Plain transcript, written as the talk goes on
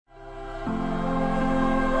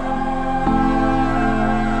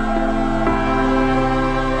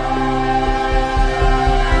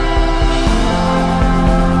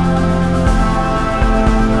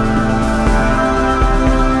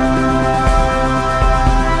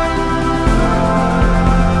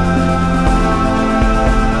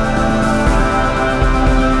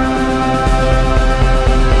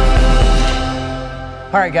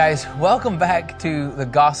right, guys, welcome back to the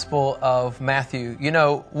Gospel of Matthew. You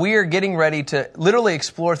know, we are getting ready to literally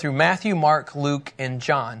explore through Matthew, Mark, Luke, and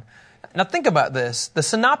John. Now think about this. The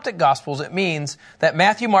Synoptic Gospels, it means that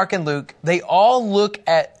Matthew, Mark, and Luke, they all look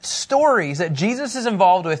at stories that Jesus is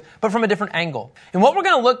involved with, but from a different angle. And what we're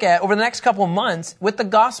going to look at over the next couple of months with the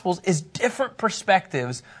Gospels is different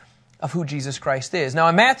perspectives of who Jesus Christ is. Now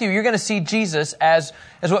in Matthew, you're going to see Jesus as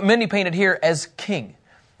what Mindy painted here, as king.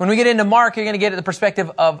 When we get into Mark, you're going to get the perspective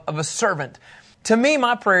of a servant. To me,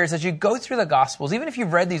 my prayer is as you go through the Gospels, even if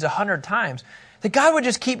you've read these 100 times, that God would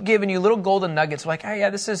just keep giving you little golden nuggets like, oh yeah,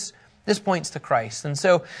 this points to Christ. And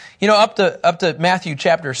so, you know, up to Matthew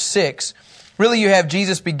chapter 6, really you have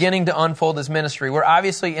Jesus beginning to unfold his ministry. We're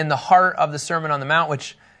obviously in the heart of the Sermon on the Mount,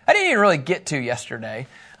 which I didn't even really get to yesterday.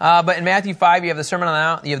 But in Matthew 5, you have the Sermon on the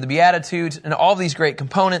Mount, you have the Beatitudes, and all of these great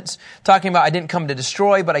components, talking about I didn't come to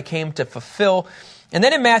destroy, but I came to fulfill. And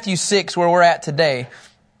then in Matthew 6, where we're at today,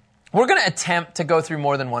 we're going to attempt to go through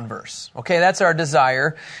more than one verse. Okay, that's our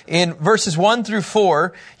desire. In verses 1 through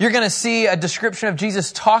 4, you're going to see a description of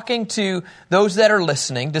Jesus talking to those that are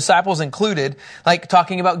listening, disciples included, like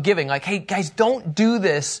talking about giving. Like, hey, guys, don't do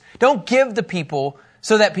this. Don't give to people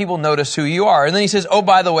so that people notice who you are. And then he says, oh,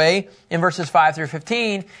 by the way, in verses 5 through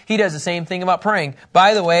 15, he does the same thing about praying.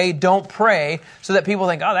 By the way, don't pray so that people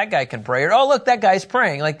think, oh, that guy can pray. Or, oh, look, that guy's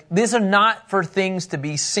praying. Like, these are not for things to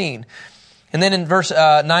be seen. And then in verse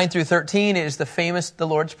 9 through 13, it is the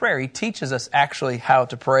Lord's Prayer. He teaches us actually how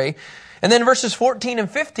to pray. And then verses 14 and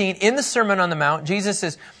 15, in the Sermon on the Mount,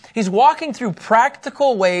 he's walking through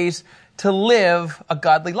practical ways to live a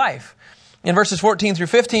godly life. In verses 14 through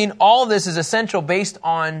 15, all of this is essential based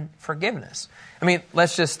on forgiveness. I mean,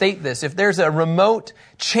 let's just state this. If there's a remote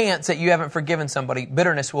chance that you haven't forgiven somebody,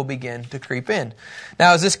 bitterness will begin to creep in.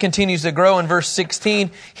 Now, as this continues to grow in verse 16,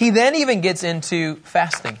 he then even gets into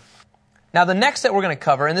fasting. Now, the next that we're going to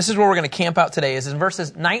cover, and this is where we're going to camp out today, is in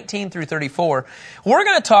verses 19 through 34. We're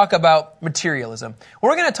going to talk about materialism.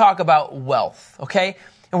 We're going to talk about wealth, okay?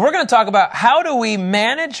 And we're going to talk about how do we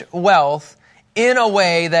manage wealth in a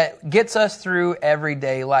way that gets us through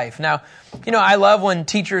everyday life. Now, you know, I love when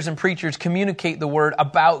teachers and preachers communicate the word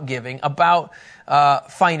about giving, about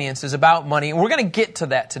finances, about money. And we're going to get to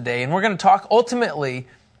that today. And we're going to talk ultimately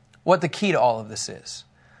what the key to all of this is.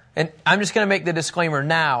 And I'm just going to make the disclaimer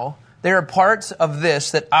now. There are parts of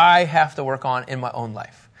this that I have to work on in my own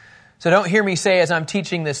life. So don't hear me say as I'm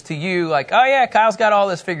teaching this to you, like, oh yeah, Kyle's got all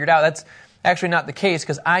this figured out. That's actually not the case,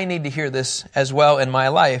 because I need to hear this as well in my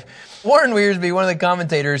life. Warren Wiersbe, one of the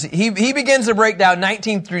commentators, he begins to break down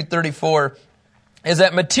 19 through 34, is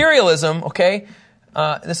that materialism, okay,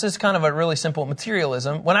 this is kind of a really simple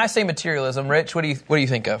materialism. When I say materialism, Rich, what do you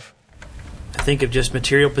think of? I think of just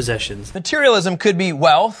material possessions. Materialism could be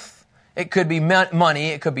wealth, it could be money,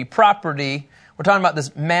 it could be property. We're talking about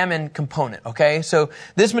this mammon component, okay? So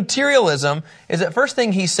this materialism is that first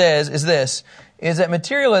thing he says is this, is that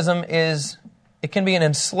materialism it can be an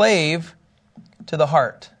enslave to the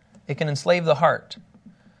heart. It can enslave the heart.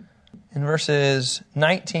 In verses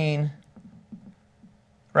 19,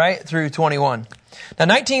 right, through 21. Now,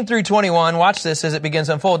 19 through 21, watch this as it begins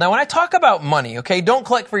to unfold. Now, when I talk about money, okay, don't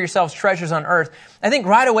collect for yourselves treasures on earth, I think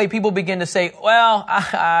right away people begin to say, well,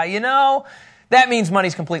 you know, that means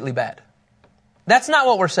money's completely bad. That's not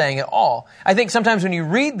what we're saying at all. I think sometimes when you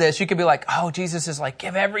read this, you could be like, oh, Jesus is like,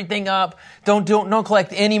 give everything up. Don't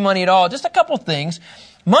collect any money at all. Just a couple things.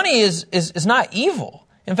 Money is not evil.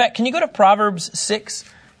 In fact, can you go to Proverbs 6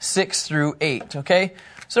 through 8, okay?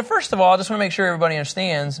 So first of all, I just want to make sure everybody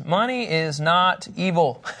understands, money is not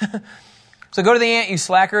evil. So go to the ant, you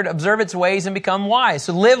slackard, observe its ways and become wise.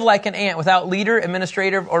 So live like an ant without leader,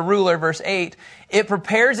 administrator, or ruler, verse 8. It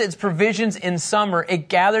prepares its provisions in summer. It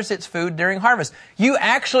gathers its food during harvest. You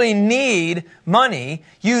actually need money.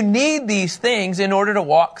 You need these things in order to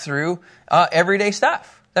walk through everyday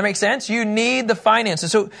stuff. That makes sense? You need the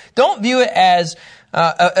finances. So don't view it as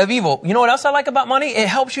of evil. You know what else I like about money? It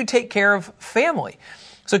helps you take care of family.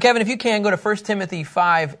 So Kevin, if you can, go to 1 Timothy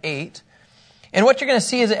 5:8. And what you're going to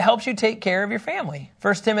see is it helps you take care of your family.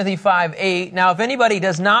 1 Timothy 5:8. Now, if anybody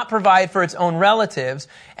does not provide for its own relatives,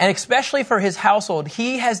 and especially for his household,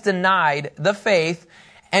 he has denied the faith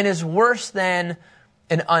and is worse than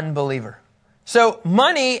an unbeliever. So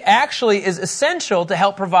money actually is essential to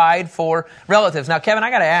help provide for relatives. Now, Kevin, I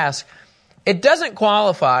got to ask, it doesn't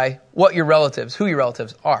qualify who your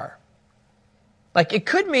relatives are. Like, it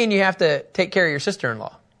could mean you have to take care of your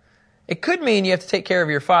sister-in-law. It could mean you have to take care of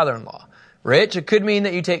your father-in-law. Rich, it could mean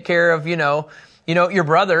that you take care of, your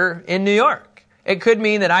brother in New York. It could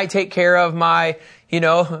mean that I take care of my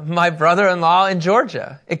brother-in-law in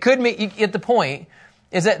Georgia. It could mean, you get the point.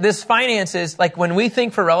 is that this finances, like when we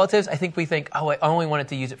think for relatives, I think we think, oh, I only wanted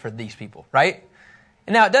to use it for these people, right?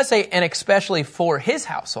 And now it does say, and especially for his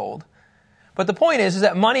household. But the point is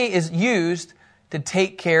that money is used to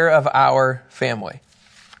take care of our family.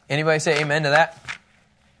 Anybody say amen to that?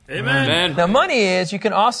 Amen. Now money is, you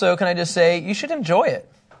can also, can I just say, you should enjoy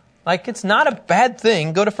it. Like it's not a bad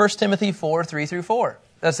thing. Go to 1 Timothy 4, 3-4.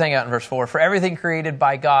 Let's hang out in verse 4. For everything created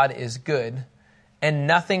by God is good, and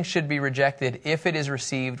nothing should be rejected if it is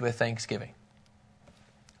received with thanksgiving.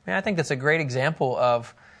 I think that's a great example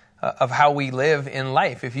of how we live in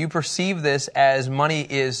life. If you perceive this as money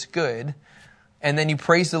is good, and then you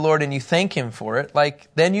praise the Lord and you thank Him for it,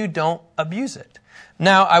 like then you don't abuse it.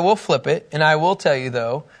 Now, I will flip it, and I will tell you,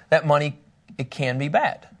 though, that money, it can be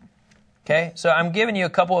bad. Okay? So I'm giving you a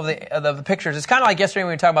couple of the pictures. It's kind of like yesterday when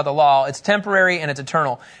we were talking about the law. It's temporary and it's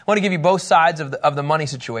eternal. I want to give you both sides of the money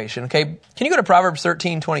situation. Okay? Can you go to Proverbs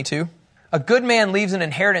 13:22? A good man leaves an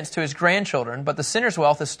inheritance to his grandchildren, but the sinner's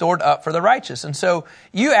wealth is stored up for the righteous. And so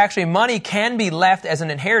money can be left as an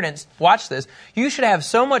inheritance. Watch this. You should have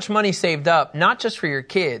so much money saved up, not just for your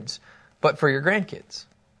kids, but for your grandkids.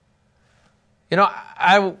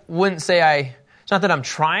 I wouldn't say it's not that I'm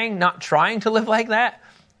not trying to live like that.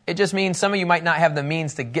 It just means some of you might not have the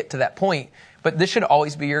means to get to that point, but this should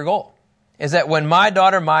always be your goal. Is that when my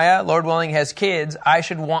daughter Maya, Lord willing, has kids, I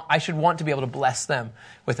should want to be able to bless them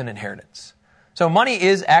with an inheritance. So money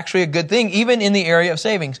is actually a good thing, even in the area of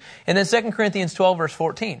savings. And then 2 Corinthians 12, verse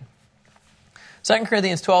 14. 2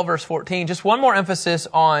 Corinthians 12, verse 14, just one more emphasis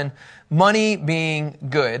on money being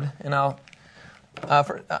good. And I'll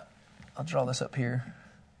draw this up here.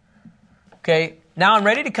 Okay, now I'm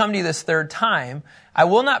ready to come to you this third time. I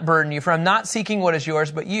will not burden you, for I'm not seeking what is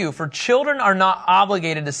yours but you. For children are not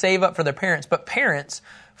obligated to save up for their parents, but parents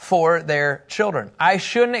for their children. I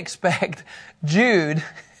shouldn't expect Jude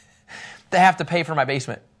to have to pay for my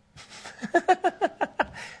basement.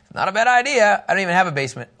 It's not a bad idea. I don't even have a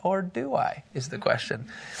basement. Or do I, is the question.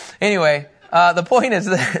 Anyway, the point is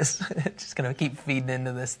this. Just going to keep feeding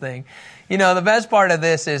into this thing. The best part of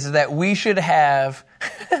this is that we should have...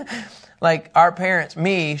 Like our parents,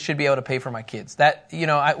 me, should be able to pay for my kids.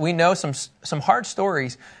 We know some hard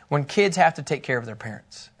stories when kids have to take care of their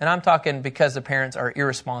parents. And I'm talking because the parents are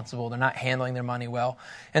irresponsible. They're not handling their money well.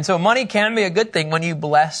 And so money can be a good thing when you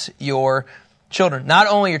bless your children. Not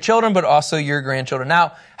only your children, but also your grandchildren.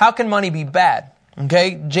 Now, how can money be bad?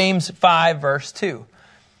 Okay, James 5, verse 2.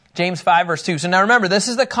 James 5, verse 2. So now remember, this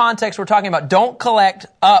is the context we're talking about. Don't collect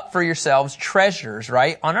up for yourselves treasures,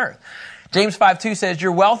 right, on earth. James 5:2 says,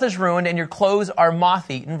 your wealth is ruined and your clothes are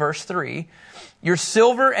moth-eaten. Verse 3, your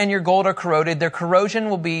silver and your gold are corroded. Their corrosion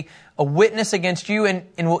will be a witness against you and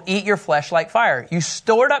will eat your flesh like fire. You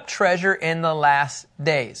stored up treasure in the last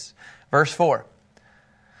days. Verse 4,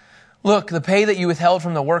 look, the pay that you withheld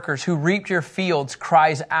from the workers who reaped your fields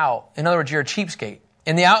cries out. In other words, you're a cheapskate.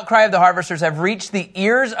 And the outcry of the harvesters have reached the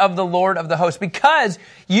ears of the Lord of the hosts because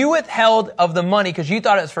you withheld of the money because you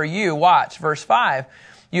thought it was for you. Watch, verse 5.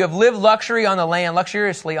 You have lived luxuriously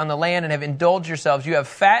on the land and have indulged yourselves. You have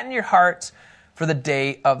fattened your hearts for the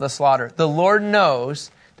day of the slaughter. The Lord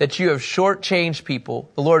knows that you have shortchanged people.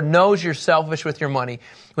 The Lord knows you're selfish with your money.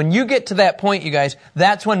 When you get to that point, you guys,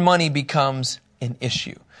 that's when money becomes an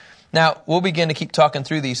issue. Now, we'll begin to keep talking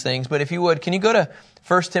through these things, but if you would, can you go to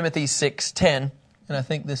 1 Timothy 6:10? And I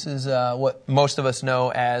think this is what most of us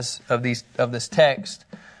know as of this text.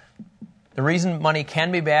 The reason money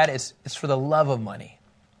can be bad is for the love of money.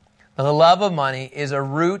 The love of money is a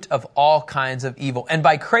root of all kinds of evil. And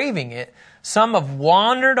by craving it, some have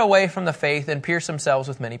wandered away from the faith and pierced themselves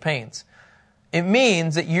with many pains. It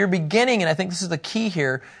means that you're beginning, and I think this is the key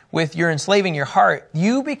here, with you're enslaving your heart.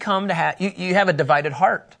 You become you have a divided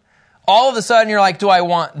heart. All of a sudden you're like, do I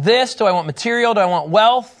want this? Do I want material? Do I want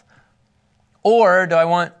wealth? Or do I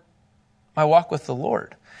want my walk with the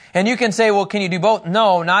Lord? And you can say, well, can you do both?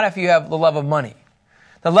 No, not if you have the love of money.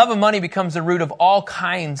 The love of money becomes the root of all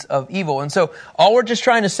kinds of evil. And so all we're just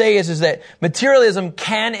trying to say is that materialism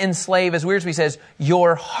can enslave, as Wiersbe says,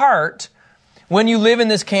 your heart when you live in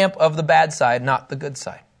this camp of the bad side, not the good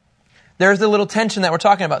side. There's the little tension that we're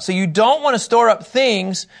talking about. So you don't want to store up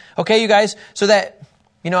things, okay, you guys, so that,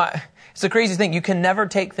 it's the crazy thing. You can never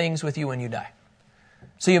take things with you when you die.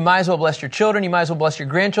 So you might as well bless your children, you might as well bless your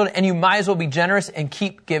grandchildren, and you might as well be generous and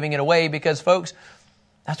keep giving it away because, folks,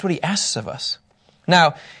 that's what He asks of us.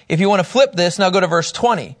 Now, if you want to flip this, now go to verse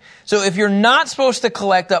 20. So if you're not supposed to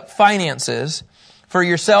collect up finances for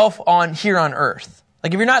yourself here on earth,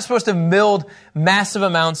 like if you're not supposed to build massive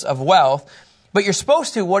amounts of wealth, but you're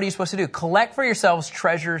supposed to, what are you supposed to do? Collect for yourselves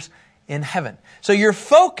treasures in heaven. So your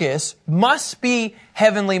focus must be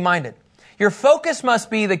heavenly minded. Your focus must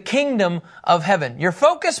be the kingdom of heaven. Your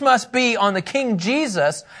focus must be on the King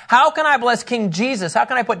Jesus. How can I bless King Jesus? How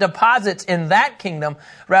can I put deposits in that kingdom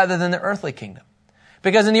rather than the earthly kingdom?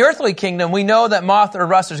 Because in the earthly kingdom, we know that moth or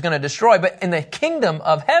rust is going to destroy, but in the kingdom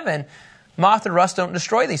of heaven, moth or rust don't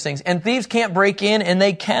destroy these things. And thieves can't break in and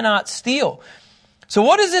they cannot steal. So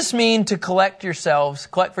what does this mean to collect for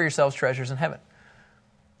yourselves treasures in heaven?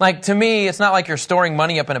 Like, to me, it's not like you're storing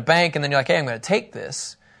money up in a bank and then you're like, hey, I'm going to take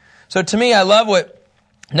this. So to me, I love what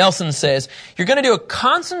Nelson says. You're going to do a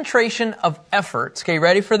concentration of efforts, okay,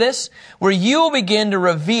 ready for this? Where you will begin to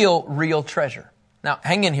reveal real treasure. Now,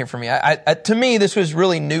 hang in here for me. To me, this was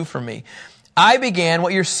really new for me.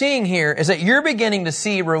 What you're seeing here is that you're beginning to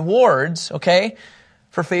see rewards, okay,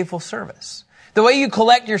 for faithful service. The way you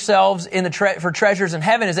collect yourselves for treasures in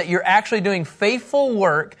heaven is that you're actually doing faithful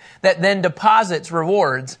work that then deposits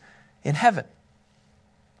rewards in heaven.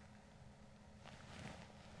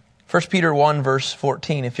 1 Peter 1 verse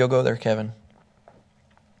 14, if you'll go there, Kevin.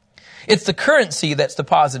 It's the currency that's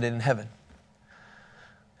deposited in heaven.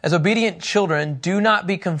 As obedient children, do not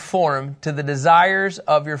be conformed to the desires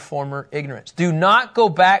of your former ignorance. Do not go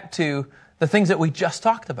back to the things that we just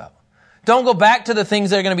talked about. Don't go back to the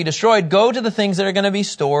things that are going to be destroyed. Go to the things that are going to be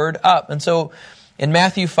stored up. And so in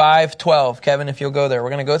Matthew 5:12, Kevin, if you'll go there, we're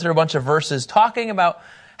going to go through a bunch of verses talking about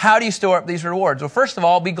how do you store up these rewards. Well, first of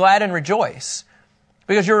all, be glad and rejoice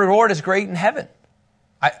because your reward is great in heaven.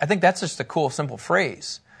 I think that's just a cool, simple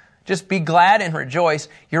phrase. Just be glad and rejoice.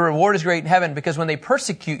 Your reward is great in heaven because when they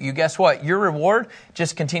persecute you, guess what? Your reward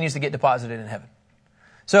just continues to get deposited in heaven.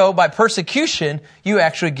 So by persecution, you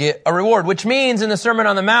actually get a reward, which means in the Sermon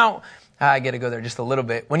on the Mount, I got to go there just a little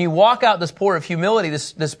bit. When you walk out this poor of humility,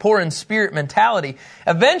 this poor in spirit mentality,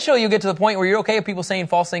 eventually you get to the point where you're okay with people saying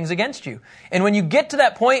false things against you. And when you get to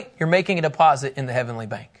that point, you're making a deposit in the heavenly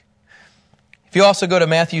bank. If you also go to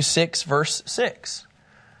Matthew 6, verse 6.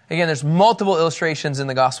 Again, there's multiple illustrations in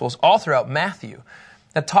the Gospels all throughout Matthew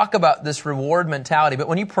that talk about this reward mentality. But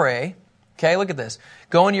when you pray, okay, look at this.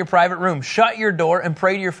 Go into your private room, shut your door, and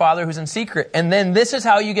pray to your Father who's in secret. And then this is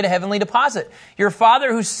how you get a heavenly deposit. Your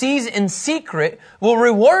Father who sees in secret will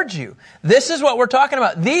reward you. This is what we're talking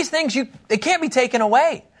about. These things, they can't be taken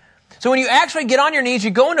away. So when you actually get on your knees,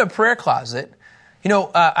 you go into a prayer closet.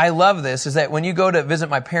 I love this, is that when you go to visit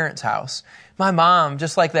my parents' house, my mom,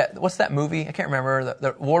 just like that, what's that movie? I can't remember,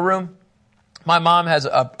 the War Room. My mom has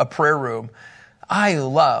a prayer room I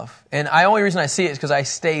love. And the only reason I see it is because I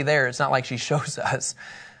stay there. It's not like she shows us.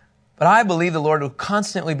 But I believe the Lord will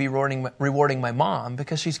constantly be rewarding my mom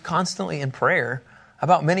because she's constantly in prayer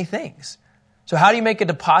about many things. So how do you make a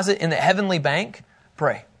deposit in the heavenly bank?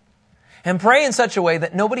 Pray. And pray in such a way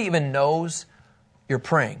that nobody even knows you're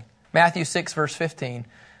praying. Matthew 6, verse 15.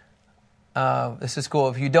 This is cool.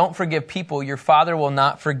 If you don't forgive people, your Father will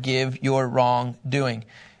not forgive your wrongdoing.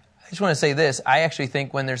 I just want to say this. I actually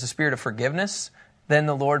think when there's a spirit of forgiveness, then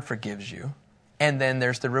the Lord forgives you. And then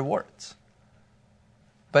there's the rewards.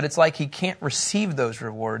 But it's like He can't receive those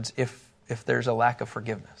rewards if there's a lack of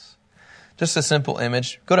forgiveness. Just a simple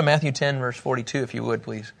image. Go to Matthew 10, verse 42, if you would,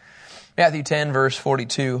 please. Matthew 10, verse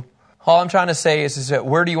 42. All I'm trying to say is that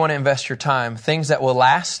where do you want to invest your time? Things that will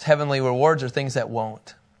last, heavenly rewards, or things that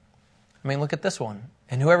won't? I mean, look at this one.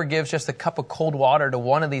 And whoever gives just a cup of cold water to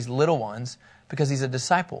one of these little ones because he's a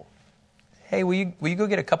disciple. Hey, will you go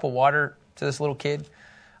get a cup of water to this little kid?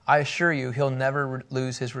 I assure you, he'll never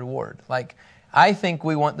lose his reward. I think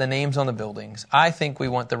we want the names on the buildings. I think we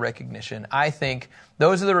want the recognition. I think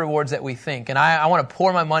those are the rewards that we think. And I want to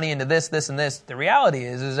pour my money into this, this, and this. The reality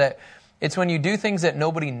is that it's when you do things that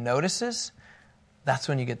nobody notices, that's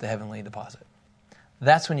when you get the heavenly deposit.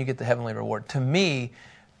 That's when you get the heavenly reward. To me,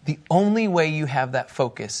 the only way you have that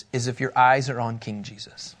focus is if your eyes are on King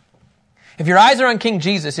Jesus. If your eyes are on King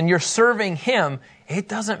Jesus and you're serving Him, it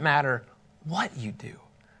doesn't matter what you do.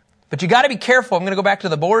 But you got to be careful. I'm going to go back to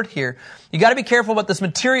the board here. You got to be careful about this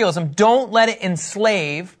materialism. Don't let it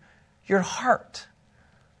enslave your heart.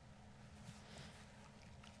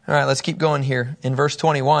 All right, let's keep going here in verse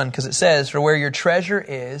 21 because it says, "For where your treasure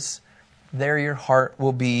is, there your heart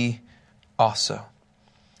will be also."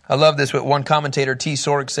 I love this. What one commentator, T.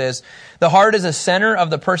 Sorg, says, "The heart is a center of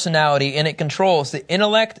the personality and it controls the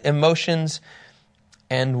intellect, emotions,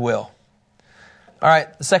 and will." All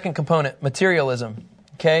right, the second component, materialism.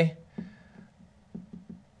 Okay?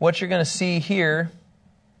 What you're going to see here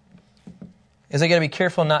is I got to be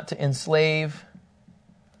careful not to enslave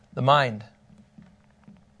the mind.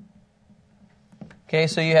 Okay,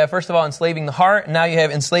 so you have, first of all, enslaving the heart, and now you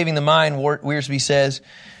have enslaving the mind, Wiersbe says.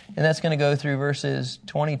 And that's going to go through verses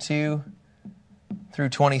 22 through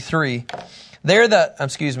 23.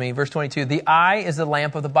 Verse 22, the eye is the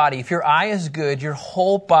lamp of the body. If your eye is good, your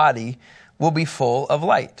whole body will be full of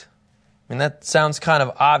light. I mean, that sounds kind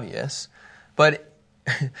of obvious, but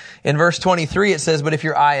in verse 23 it says, but if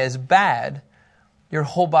your eye is bad, your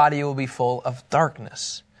whole body will be full of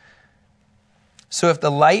darkness. So if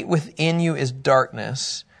the light within you is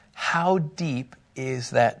darkness, how deep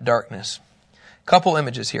is that darkness? Couple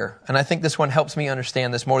images here, and I think this one helps me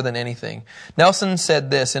understand this more than anything. Nelson said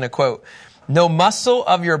this in a quote, no muscle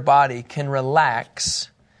of your body can relax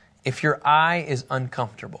if your eye is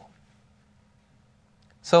uncomfortable.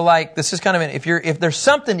 So like, this is kind of if you have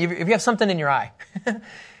something in your eye and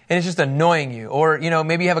it's just annoying you, or,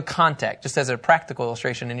 maybe you have a contact, just as a practical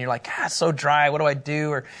illustration, and you're like, it's so dry, what do I do?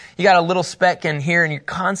 Or you got a little speck in here and you're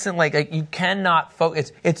constant, like you cannot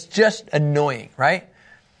focus. It's just annoying, right?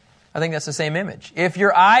 I think that's the same image. If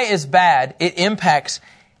your eye is bad, it impacts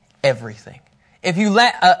everything. If you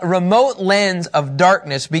let a remote lens of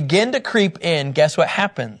darkness begin to creep in, guess what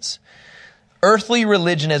happens? Earthly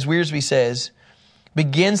religion, as Wiersbe says,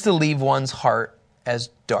 begins to leave one's heart as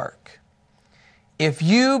dark. If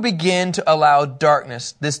you begin to allow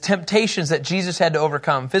darkness, these temptations that Jesus had to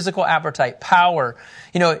overcome, physical appetite, power,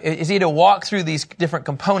 is he to walk through these different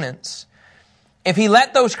components? If he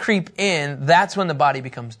let those creep in, that's when the body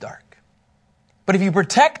becomes dark. But if you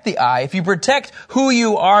protect the eye, if you protect who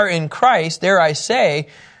you are in Christ, dare I say,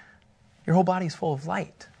 your whole body is full of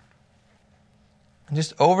light. And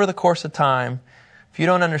just over the course of time, if you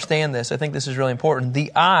don't understand this, I think this is really important.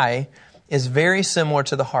 The eye is very similar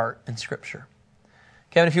to the heart in Scripture.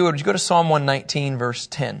 Kevin, if you would you go to Psalm 119, verse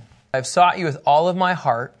 10. I've sought you with all of my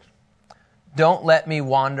heart. Don't let me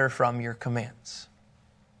wander from your commands.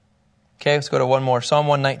 Okay, let's go to one more. Psalm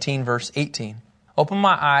 119, verse 18. Open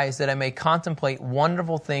my eyes that I may contemplate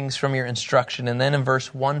wonderful things from your instruction. And then in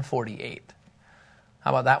verse 148.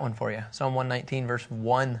 How about that one for you? Psalm 119, verse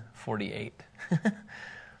 148.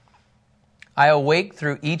 I awake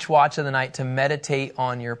through each watch of the night to meditate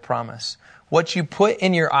on your promise. What you put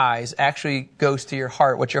in your eyes actually goes to your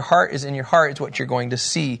heart. What your heart is in your heart is what you're going to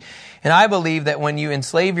see. And I believe that when you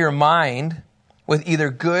enslave your mind with either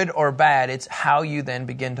good or bad, it's how you then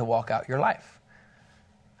begin to walk out your life.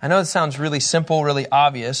 I know it sounds really simple, really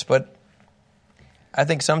obvious, but I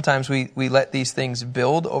think sometimes we let these things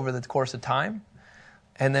build over the course of time,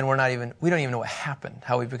 and then we don't even know what happened,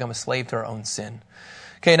 how we've become a slave to our own sin.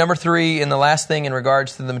 Okay, number 3, and the last thing in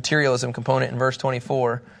regards to the materialism component in verse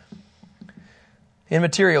 24. In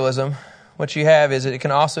materialism, what you have is it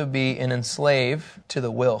can also be an enslave to the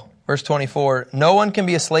will. Verse 24, no one can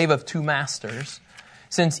be a slave of two masters,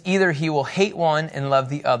 since either he will hate one and love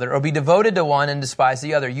the other, or be devoted to one and despise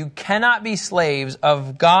the other. You cannot be slaves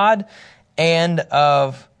of God and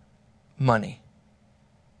of money.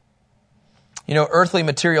 Earthly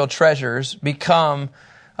material treasures become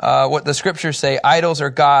what the Scriptures say, idols or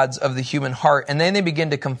gods of the human heart, and then they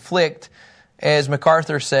begin to conflict, as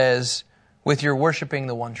MacArthur says, with your worshiping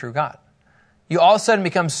the one true God. You all of a sudden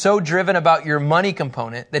become so driven about your money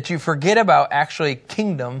component that you forget about actually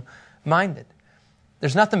kingdom-minded.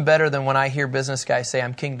 There's nothing better than when I hear business guys say,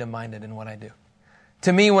 I'm kingdom-minded in what I do.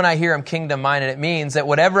 To me, when I hear I'm kingdom-minded, it means that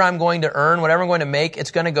whatever I'm going to earn, whatever I'm going to make, it's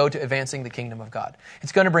going to go to advancing the kingdom of God.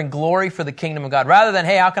 It's going to bring glory for the kingdom of God. Rather than,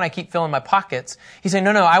 hey, how can I keep filling my pockets? He's saying,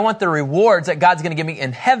 no, I want the rewards that God's going to give me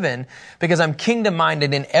in heaven because I'm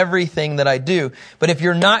kingdom-minded in everything that I do. But if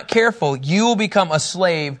you're not careful, you will become a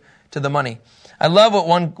slave to the money. I love what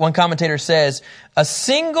one commentator says. A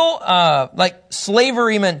single,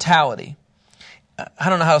 slavery mentality. I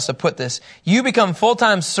don't know how else to put this. You become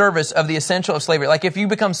full-time service of the essential of slavery. Like if you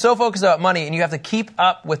become so focused about money and you have to keep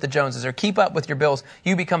up with the Joneses or keep up with your bills,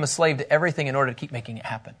 you become a slave to everything in order to keep making it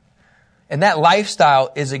happen. And that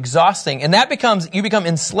lifestyle is exhausting. And you become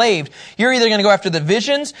enslaved. You're either going to go after the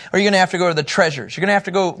visions or you're going to have to go to the treasures. You're going to have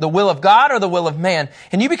to go the will of God or the will of man.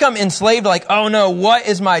 And you become enslaved like, oh no, what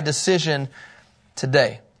is my decision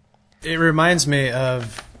today? It reminds me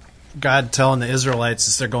of God telling the Israelites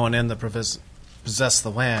as they're going in to possess the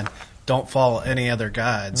land, don't follow any other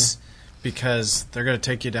gods because they're going to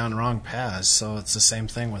take you down wrong paths. So it's the same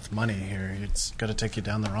thing with money here. It's going to take you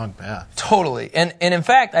down the wrong path. Totally. And in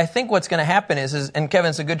fact, I think what's going to happen is, and Kevin,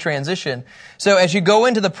 it's a good transition. So as you go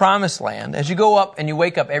into the promised land, as you go up and you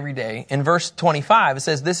wake up every day, in verse 25, it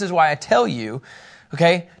says, this is why I tell you,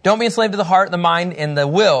 okay, don't be enslaved to the heart, the mind, and the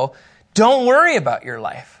will. Don't worry about your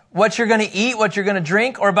life. What you're going to eat, what you're going to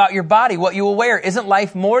drink, or about your body, what you will wear. Isn't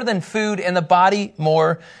life more than food and the body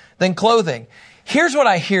more than clothing? Here's what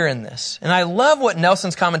I hear in this, and I love what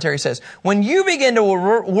Nelson's commentary says. When you begin to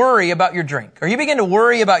worry about your drink, or you begin to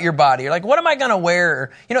worry about your body, you're like, what am I going to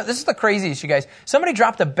wear? You know, this is the craziest, you guys. Somebody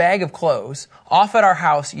dropped a bag of clothes off at our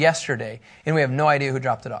house yesterday, and we have no idea who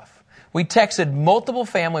dropped it off. We texted multiple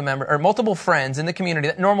family members, or multiple friends in the community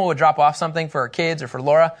that normally would drop off something for our kids or for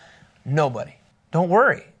Laura. Nobody. Don't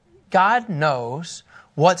worry. God knows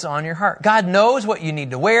what's on your heart. God knows what you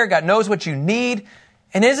need to wear. God knows what you need.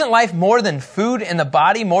 And isn't life more than food in the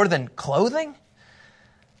body, more than clothing?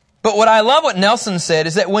 But what I love what Nelson said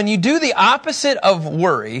is that when you do the opposite of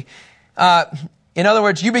worry, in other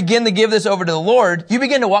words, you begin to give this over to the Lord, you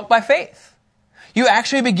begin to walk by faith. You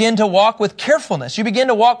actually begin to walk with carefulness. You begin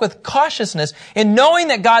to walk with cautiousness in knowing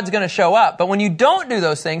that God's going to show up. But when you don't do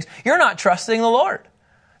those things, you're not trusting the Lord.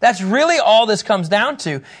 That's really all this comes down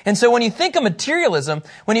to. And so when you think of materialism,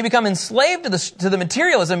 when you become enslaved to the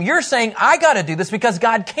materialism, you're saying, I got to do this because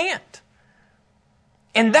God can't.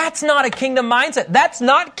 And that's not a kingdom mindset. That's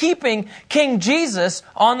not keeping King Jesus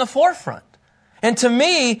on the forefront. And to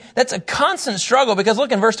me, that's a constant struggle because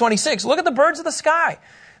look in verse 26, look at the birds of the sky.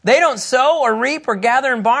 They don't sow or reap or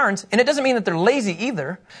gather in barns, and it doesn't mean that they're lazy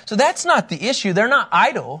either. So that's not the issue. They're not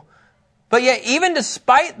idle. But yet, even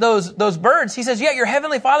despite those birds, he says, yet your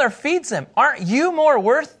heavenly Father feeds them. Aren't you more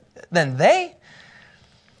worth than they?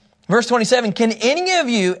 Verse 27, can any of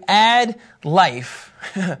you add life?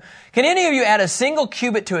 Can any of you add a single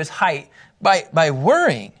cubit to his height by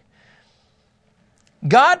worrying?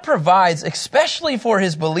 God provides, especially for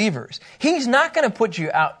his believers. He's not going to put you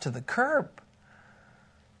out to the curb.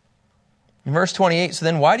 In verse 28, so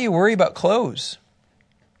then why do you worry about clothes?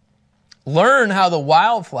 Learn how the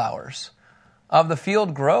wildflowers of the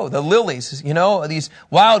field grow. The lilies, you know, these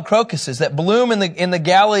wild crocuses that bloom in the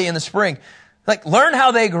Galilee in the spring. Like, learn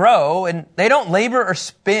how they grow, and they don't labor or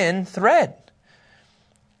spin thread.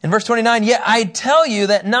 In verse 29, yet I tell you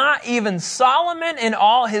that not even Solomon in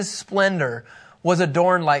all his splendor was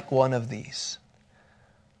adorned like one of these.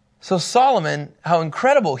 So Solomon, how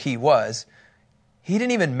incredible he was, he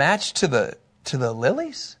didn't even match to the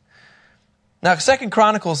lilies. Now, 2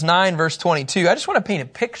 Chronicles 9, verse 22, I just want to paint a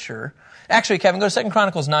picture. Actually, Kevin, go to 2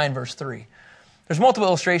 Chronicles 9, verse 3. There's multiple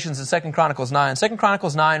illustrations in 2 Chronicles 9. 2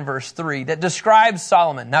 Chronicles 9, verse 3, that describes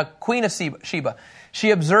Solomon. Now, Queen of Sheba,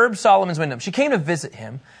 she observed Solomon's wisdom. She came to visit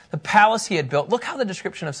him, the palace he had built. Look how the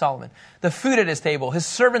description of Solomon. The food at his table, his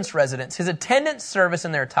servants' residence, his attendants' service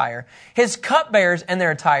in their attire, his cupbearers and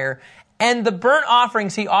their attire, and the burnt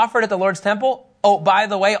offerings he offered at the Lord's temple. Oh, by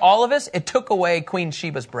the way, all of this, it took away Queen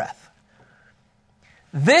Sheba's breath.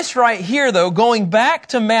 This right here, though, going back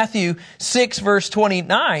to Matthew 6, verse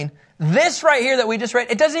 29, this right here that we just read,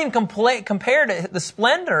 it doesn't even compare to the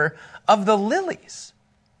splendor of the lilies.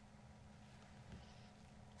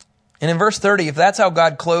 And in verse 30, if that's how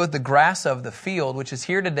God clothed the grass of the field, which is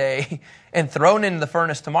here today and thrown into the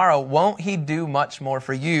furnace tomorrow, won't he do much more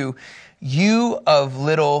for you, you of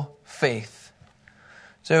little faith?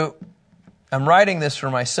 So I'm writing this for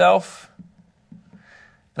myself.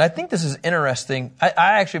 And I think this is interesting. I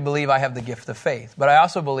actually believe I have the gift of faith, but I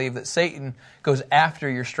also believe that Satan goes after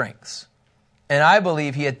your strengths. And I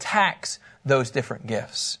believe he attacks those different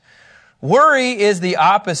gifts. Worry is the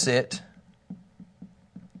opposite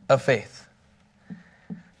of faith.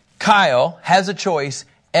 Kyle has a choice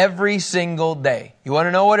every single day. You want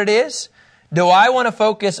to know what it is? Do I want to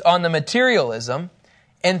focus on the materialism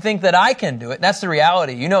and think that I can do it? That's the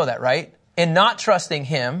reality. You know that, right? And not trusting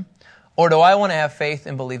him. Or do I want to have faith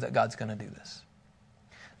and believe that God's going to do this?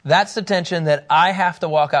 That's the tension that I have to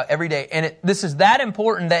walk out every day. And this is that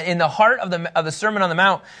important that in the heart of the Sermon on the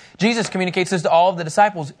Mount, Jesus communicates this to all of the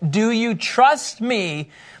disciples. Do you trust me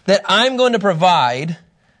that I'm going to provide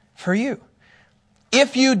for you?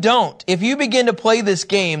 If you don't, if you begin to play this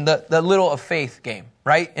game, the little of faith game,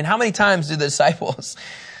 right? And how many times do the disciples,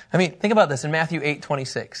 I mean, think about this in Matthew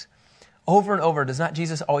 8:26. Over and over, does not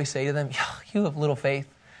Jesus always say to them, you have little faith?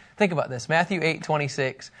 Think about this, Matthew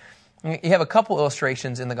 8:26. You have a couple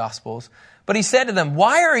illustrations in the Gospels. But he said to them,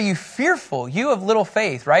 why are you fearful? You have little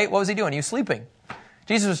faith, right? What was he doing? He was sleeping.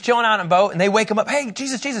 Jesus was chilling out on a boat, and they wake him up. Hey,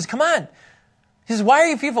 Jesus, come on. He says, why are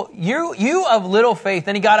you fearful? You of little faith.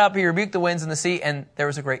 Then he got up, he rebuked the winds and the sea, and there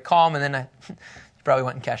was a great calm, and then he probably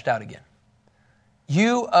went and cashed out again.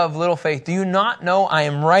 You of little faith, do you not know I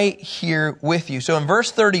am right here with you? So in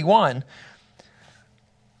verse 31,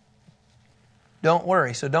 don't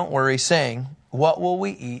worry. So don't worry, saying, what will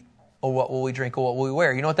we eat, or what will we drink, or what will we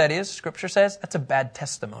wear? You know what that is? Scripture says that's a bad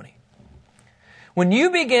testimony. When you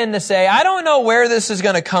begin to say, I don't know where this is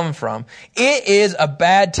going to come from, it is a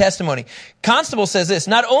bad testimony. Constable says this,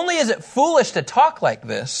 not only is it foolish to talk like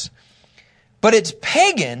this, But it's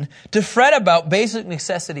pagan to fret about basic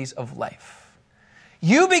necessities of life.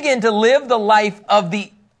 You begin to live the life of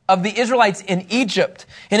the Israelites in Egypt.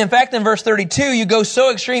 And in fact, in verse 32, you go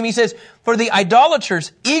so extreme. He says, for the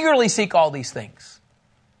idolaters eagerly seek all these things.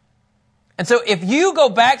 And so if you go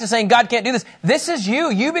back to saying God can't do this, this is you.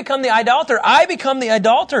 You become the idolater. I become the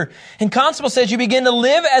idolater. And Constable says you begin to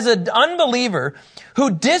live as an unbeliever who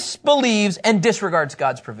disbelieves and disregards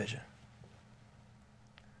God's provision.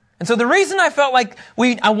 And so the reason I felt like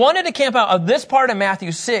I wanted to camp out of this part of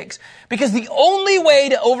Matthew 6, because the only way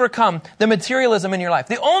to overcome the materialism in your life,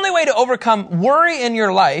 the only way to overcome worry in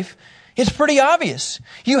your life is pretty obvious.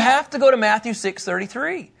 You have to go to Matthew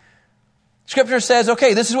 6:33. Scripture says,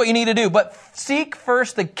 okay, this is what you need to do, but seek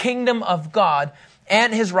first the kingdom of God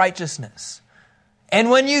and His righteousness. And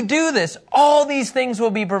when you do this, all these things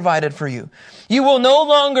will be provided for you. You will no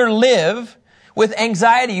longer live with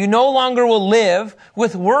anxiety. You no longer will live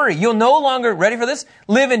with worry. You'll no longer, ready for this,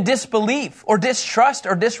 live in disbelief or distrust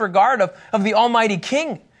or disregard of the Almighty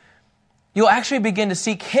King. You'll actually begin to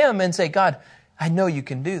seek Him and say, God, I know you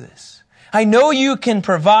can do this. I know you can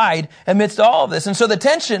provide amidst all of this. And so the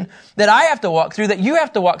tension that I have to walk through, that you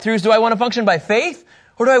have to walk through, is do I want to function by faith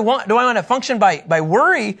or do I want to function by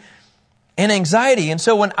worry and anxiety? And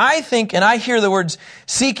so when I think and I hear the words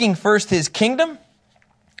seeking first His kingdom,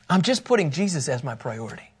 I'm just putting Jesus as my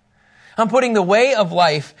priority. I'm putting the way of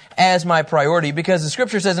life as my priority, because the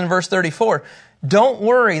Scripture says in verse 34, don't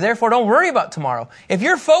worry, therefore don't worry about tomorrow. If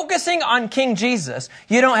you're focusing on King Jesus,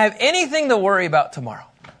 you don't have anything to worry about tomorrow.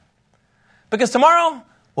 Because tomorrow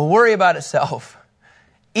will worry about itself.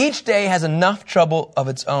 Each day has enough trouble of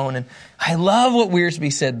its own. And I love what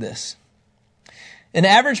Wiersbe said this. An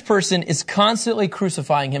average person is constantly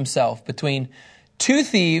crucifying himself between two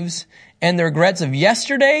thieves and the regrets of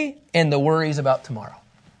yesterday and the worries about tomorrow.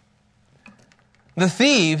 The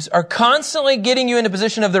thieves are constantly getting you in a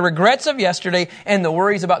position of the regrets of yesterday and the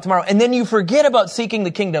worries about tomorrow. And then you forget about seeking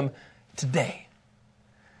the kingdom today.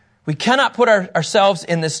 We cannot put ourselves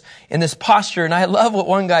in this posture. And I love what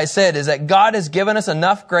one guy said, is that God has given us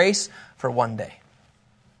enough grace for one day.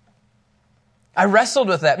 I wrestled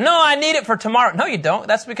with that. No, I need it for tomorrow. No, you don't.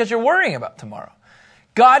 That's because you're worrying about tomorrow.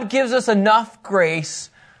 God gives us enough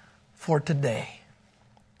grace for today.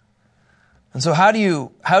 And so how do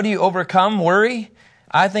you overcome worry?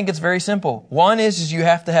 I think it's very simple. One is you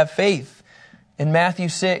have to have faith. In Matthew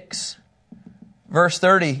 6, verse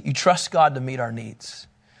 30, you trust God to meet our needs.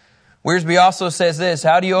 Wiersbe also says this,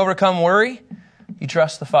 how do you overcome worry? You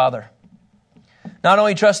trust the Father. Not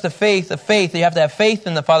only trust the faith, you have to have faith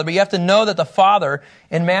in the Father, but you have to know that the Father,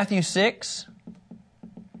 in Matthew 6,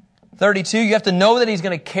 32, you have to know that He's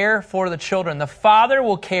going to care for the children. The Father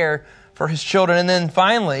will care for His children. And then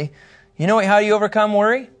finally, how do you overcome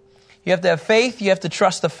worry? You have to have faith, you have to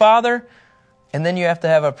trust the Father, and then you have to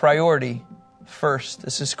have a priority first.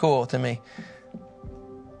 This is cool to me.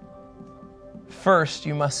 First,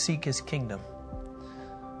 you must seek His kingdom.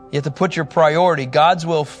 You have to put your priority, God's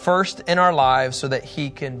will, first in our lives so that He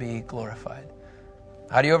can be glorified.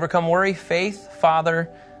 How do you overcome worry? Faith, Father,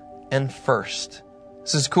 and first.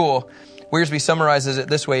 This is cool. Wiersbe summarizes it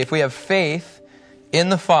this way. If we have faith in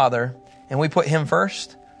the Father and we put Him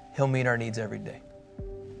first, He'll meet our needs every day.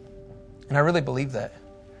 And I really believe that.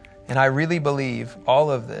 And I really believe all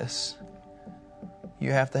of this,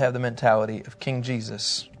 you have to have the mentality of King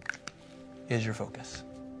Jesus is your focus.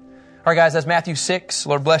 All right, guys, that's Matthew 6.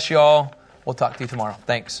 Lord bless you all. We'll talk to you tomorrow.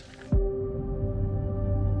 Thanks.